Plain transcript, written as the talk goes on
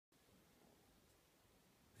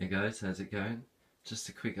Hey guys, how's it going? Just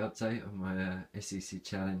a quick update on my SEC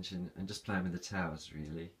challenge and just playing with the towers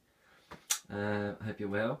really. Hope you're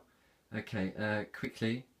well. Okay,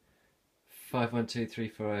 quickly,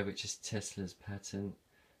 512340, which is Tesla's pattern.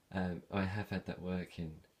 I have had that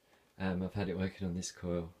working. I've had it working on this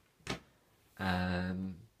coil.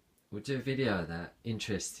 We'll do a video of that,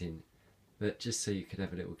 interesting, but just so you could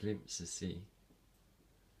have a little glimpse to see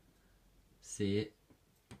it.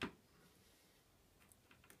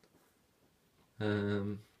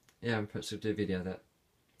 Yeah, and perhaps we'll do a video of that.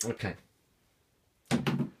 Okay,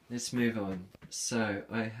 let's move on. So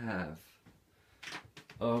I have,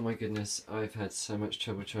 oh my goodness, I've had so much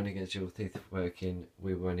trouble trying to get dual teeth working,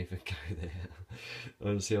 we won't even go there.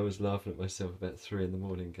 Honestly, I was laughing at myself about 3 in the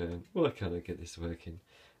morning going, why can't I get this working?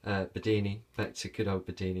 Bedini, back to good old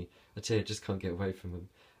Bedini. I tell you, I just can't get away from them.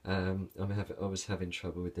 I was having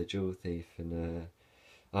trouble with the dual thief and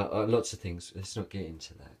lots of things. Let's not get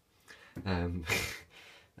into that.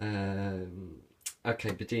 Okay,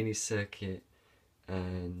 Bedini circuit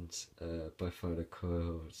and bifilar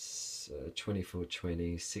coils,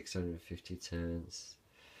 2420, 650 turns,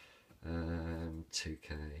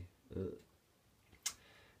 2K.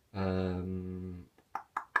 And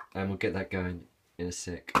we'll get that going in a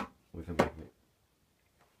sec with a magnet.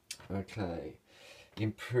 Okay,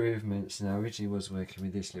 improvements. Now, originally was working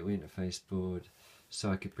with this little interface board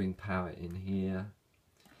so I could bring power in here.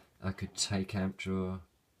 I could take amp draw.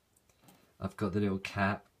 I've got the little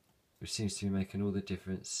cap, which seems to be making all the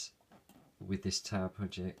difference with this tower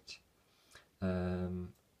project.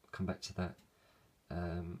 I'll come back to that.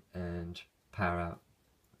 And power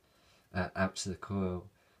out to the coil.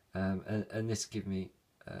 And this give me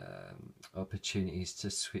opportunities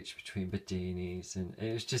to switch between Bedinis, and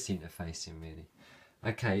it was just interfacing really.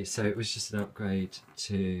 Okay, so it was just an upgrade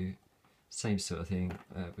to same sort of thing.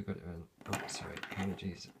 We got it around. Oh, sorry,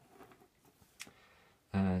 apologies.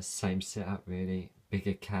 Same setup really,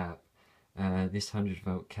 bigger cap. This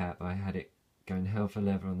 100-volt cap, I had it going hell for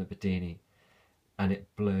leather on the Bedini, and it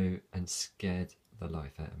blew and scared the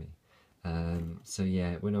life out of me. So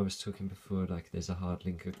yeah, when I was talking before, like there's a hard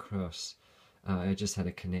link across, I just had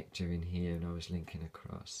a connector in here and I was linking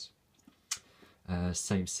across.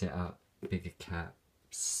 Same setup, bigger cap,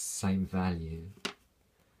 same value.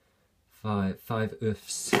 5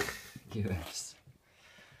 UFs, UFs.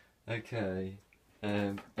 Okay.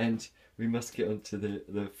 And we must get onto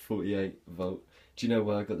the 48 volt. Do you know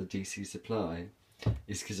why I got the DC supply?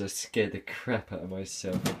 It's because I scared the crap out of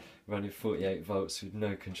myself running 48 volts with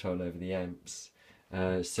no control over the amps.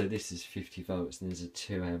 So this is 50 volts and there's a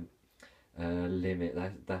 2 amp limit.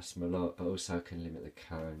 That's my lot, but also I can limit the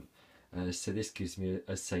current. So this gives me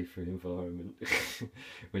a safer environment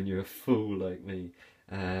when you're a fool like me.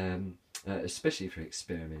 Especially for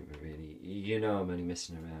experimenting really. You know I'm only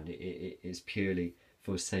messing around. It is purely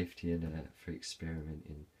for safety and for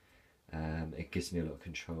experimenting. It gives me a lot of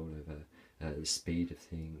control over the speed of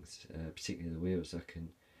things, particularly the wheels. I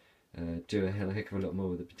can do a heck of a lot more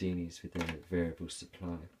with the Bedinis with the variable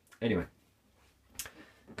supply. Anyway,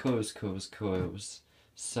 coils.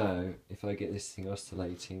 So if I get this thing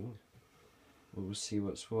oscillating, we'll see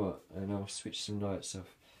what's what, and I'll switch some lights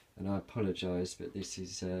off. And I apologise, but this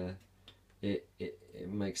is it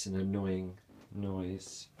makes an annoying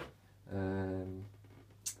noise.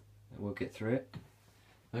 We'll get through it.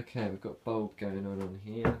 Okay, we've got bulb going on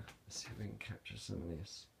here. Let's see if we can capture some of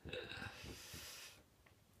this.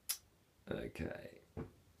 Okay,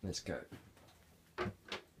 let's go.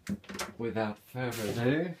 Without further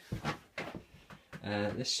ado,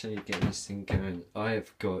 let's show you getting this thing going. I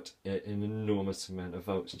have got an enormous amount of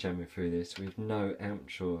volts jamming through this with no amp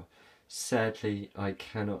draw. Sadly, I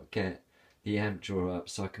cannot get the amp draw up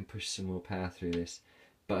so I can push some more power through this.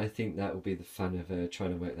 But I think that will be the fun of trying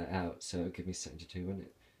to work that out. So it'll give me something to do, won't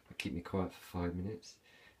it? It'll keep me quiet for 5 minutes.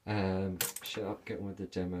 Shut up, get on with the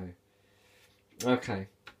demo. Okay,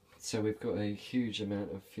 so we've got a huge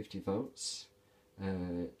amount of 50 volts.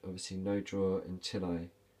 Obviously no draw until I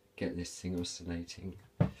get this thing oscillating,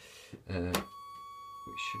 which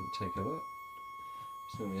shouldn't take a lot.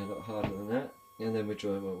 It's normally a lot harder than that. And then we're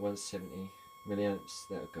drawing 170 milliamps.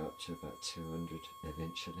 That'll go up to about 200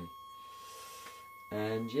 eventually.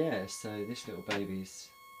 And yeah, so this little baby's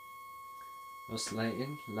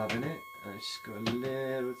oscillating, loving it. It's just got a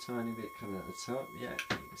little tiny bit coming out the top. Yeah, you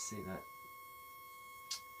can see that.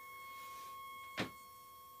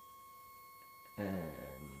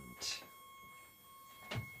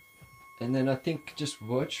 And then I think just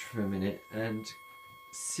watch for a minute and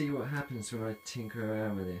see what happens when I tinker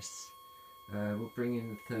around with this. We'll bring in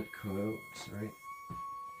the third coil, sorry.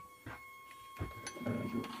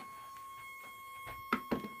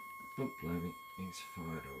 Oh, blimey, he's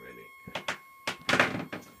fired already.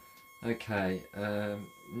 Okay,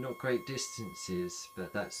 not great distances,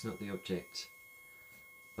 but that's not the object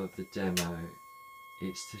of the demo.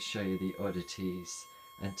 It's to show you the oddities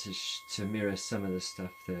and to mirror some of the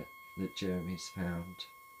stuff that Jeremy's found.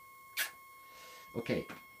 Okay,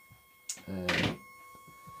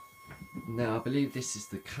 now I believe this is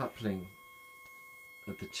the coupling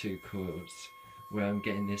of the two chords where I'm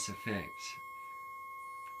getting this effect.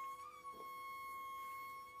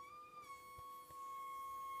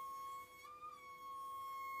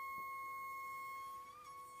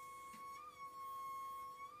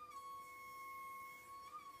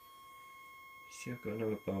 See, I've got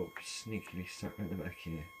another bulb sneakily stuck right in the back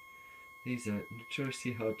here. These are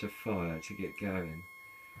notoriously hard to fire to get going,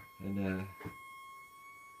 and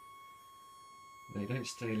they don't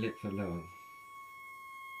stay lit for long.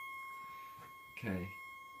 Okay,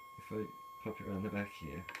 if I pop it around the back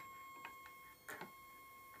here,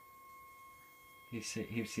 he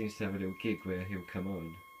seems to have a little gig where he'll come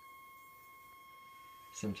on.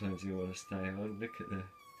 Sometimes he'll want to stay on. Look at the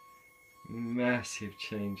massive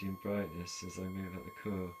change in brightness as I move up the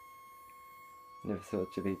core. Never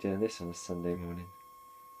thought to be doing this on a Sunday morning.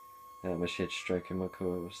 Out of my shed stroking my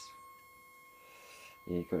cores.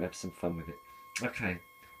 Yeah, you've got to have some fun with it. Okay,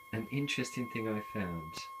 an interesting thing I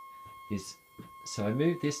found is, so I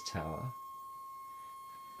moved this tower.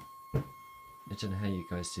 I don't know how you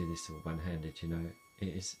guys do this all one-handed, you know.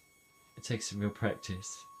 It takes some real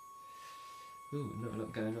practice. Ooh, not a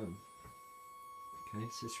lot going on. Okay,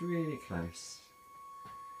 so it's really close.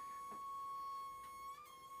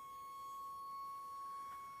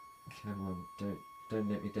 Come on, don't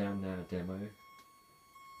let me down now, demo.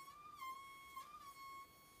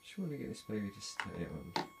 Just want to get this baby to stay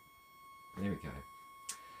on. There we go.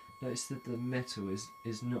 Notice that the metal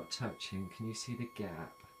is not touching. Can you see the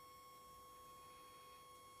gap?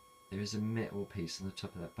 There is a metal piece on the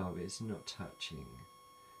top of that bulb. It's not touching.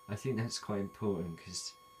 I think that's quite important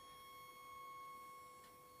because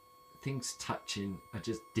things touching are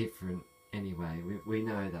just different anyway. We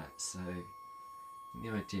know that, so the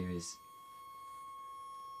idea is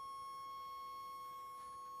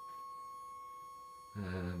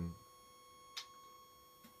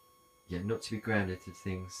yeah, not to be grounded to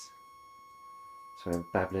things. Sorry, I'm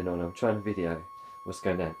babbling on. I'm trying to video what's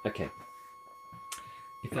going on. Okay.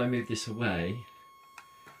 If I move this away,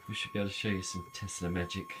 we should be able to show you some Tesla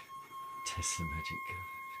magic. Tesla magic,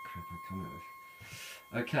 crap I come out with.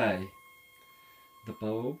 Okay, the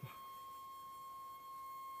bulb.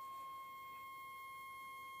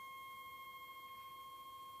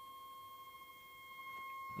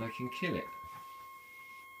 I can kill it.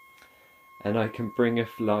 And I can bring it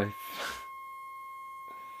life.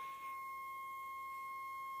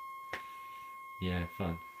 Yeah,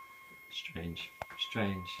 fun. Strange.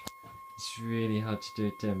 It's really hard to do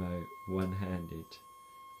a demo one-handed.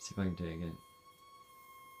 See if I can do it again.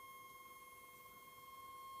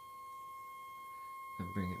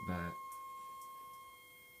 And bring it back.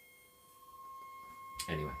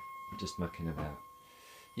 Anyway, I'm just mucking about.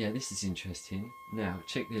 Yeah, this is interesting. Now,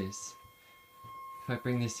 check this. If I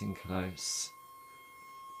bring this in close,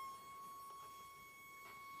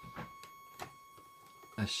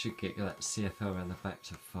 I should get that CFL around the back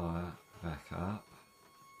to fire back up.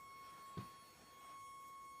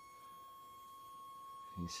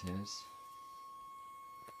 He says.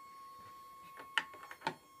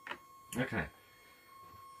 Okay.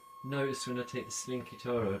 Notice when I take the slinky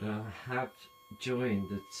toroid, I have joined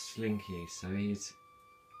the slinky, so he's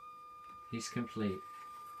complete.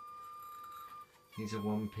 He's a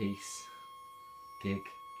one-piece gig.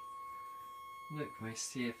 Look, my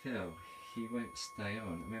CFL, he won't stay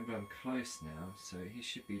on. Remember, I'm close now, so he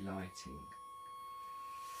should be lighting.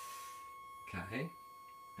 Okay,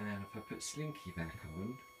 and if I put Slinky back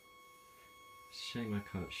on, shame I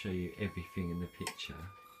can't show you everything in the picture.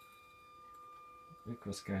 Look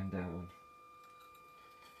what's going down.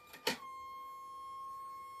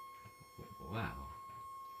 Wow,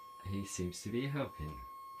 he seems to be helping.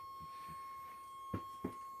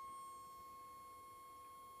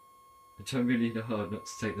 I try really hard not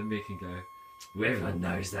to take the mic and go, well, everyone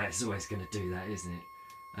knows that, it's always going to do that, isn't it?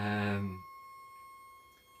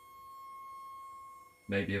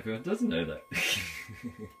 Maybe everyone doesn't know that.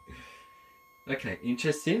 Okay,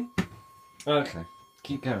 interesting. Okay,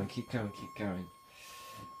 keep going.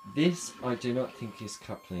 This I do not think is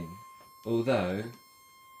coupling, although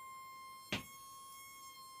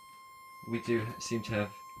we do seem to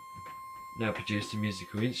have now produced a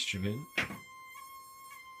musical instrument.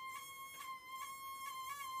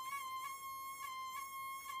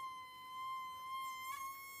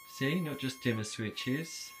 See, not just dimmer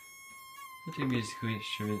switches. I do musical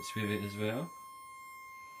instruments with it as well.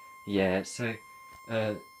 Yeah, so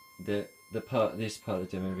this part of the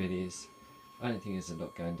demo really is, I don't think there's a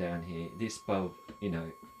lot going down here. This bulb, you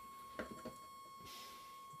know,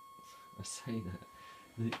 I say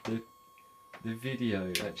that, the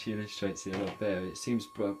video actually illustrates it a lot better. It seems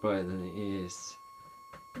brighter than it is.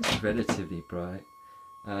 It's relatively bright.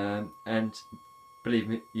 And believe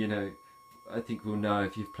me, you know, I think we'll know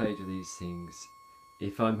if you've played with these things.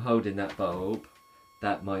 If I'm holding that bulb,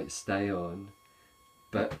 that might stay on,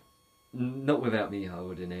 but not without me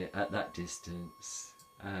holding it at that distance.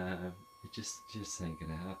 It just ain't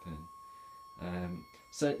gonna happen.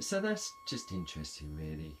 So that's just interesting,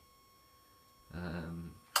 really.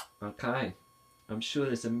 Okay, I'm sure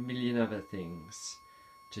there's a million other things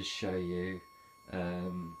to show you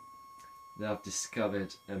that I've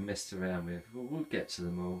discovered and messed around with. We'll get to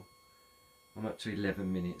them all. I'm up to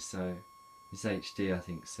 11 minutes, so it's HD, I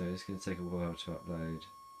think, so it's going to take a while to upload.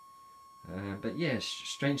 But yeah,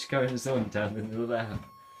 strange goings on down in the lab.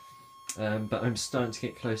 But I'm starting to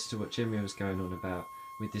get close to what Jeremy was going on about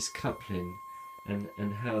with this coupling, and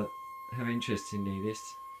how interestingly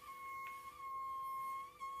this.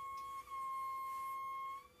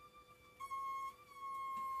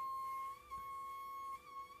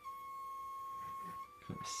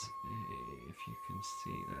 Can't see if you can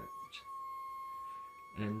see that.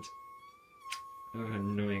 And oh,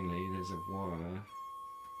 annoyingly, there's a wire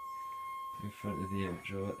in front of the amp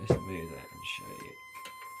drawer. Let's move that and show you.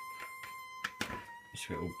 This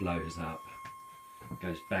where it all blows up. It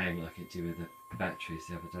goes bang like it did with the batteries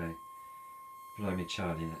the other day. Blimey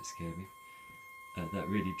Charlie, that scared me. That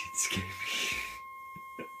really did scare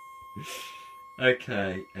me.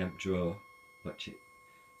 Okay, amp drawer. Watch it.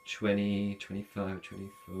 20, 25,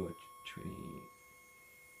 24, 20.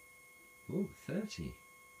 Oh, 30.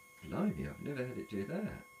 Blimey, I've never had it do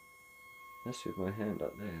that. That's with my hand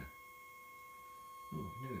up there. Oh,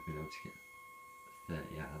 I've never been able to get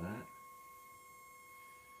 30 out of that.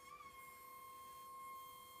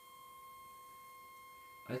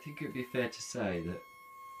 I think it would be fair to say that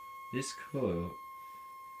this coil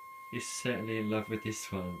is certainly in love with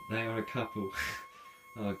this one. They are a couple.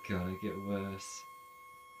 Oh god, it get worse.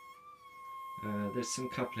 There's some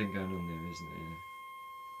coupling going on there, isn't there?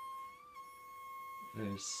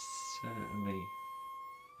 There's certainly,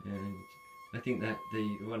 and I think that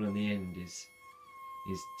the one on the end is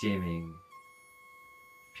dimming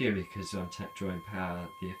purely because I'm drawing power.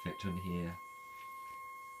 The effect on here,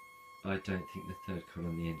 I don't think the third coil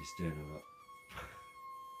on the end is doing a lot.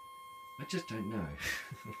 I just don't know.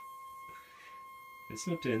 It's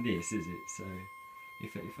not doing this, is it? So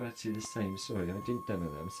if I do the same, sorry, I didn't demo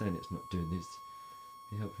that. I'm saying it's not doing this.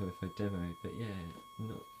 It'd be helpful if I demoed, but yeah,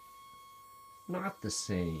 not the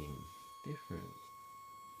same, different.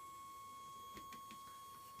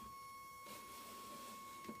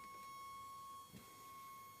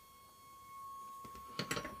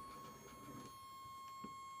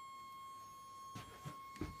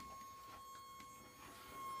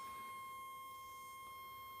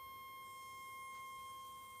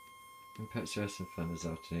 And perhaps you'll have some fun this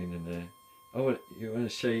afternoon, and I want to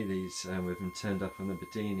show you these with them turned up on the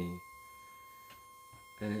Bedini,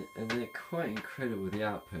 and they're quite incredible, the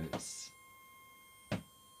outputs.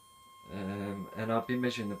 And I've been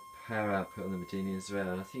measuring the power output on the Bedini as well,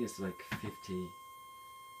 and I think it's like 50,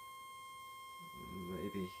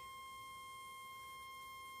 maybe.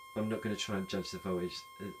 I'm not going to try and judge the voltage.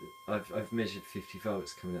 I've measured 50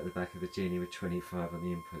 volts coming out the back of the Bedini with 25 on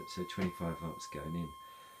the input, so 25 volts going in.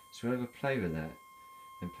 So we'll have a play with that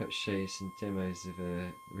and perhaps show you some demos of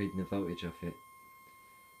reading the voltage off it.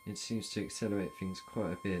 It seems to accelerate things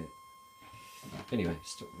quite a bit. Anyway,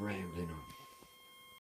 stop rambling on.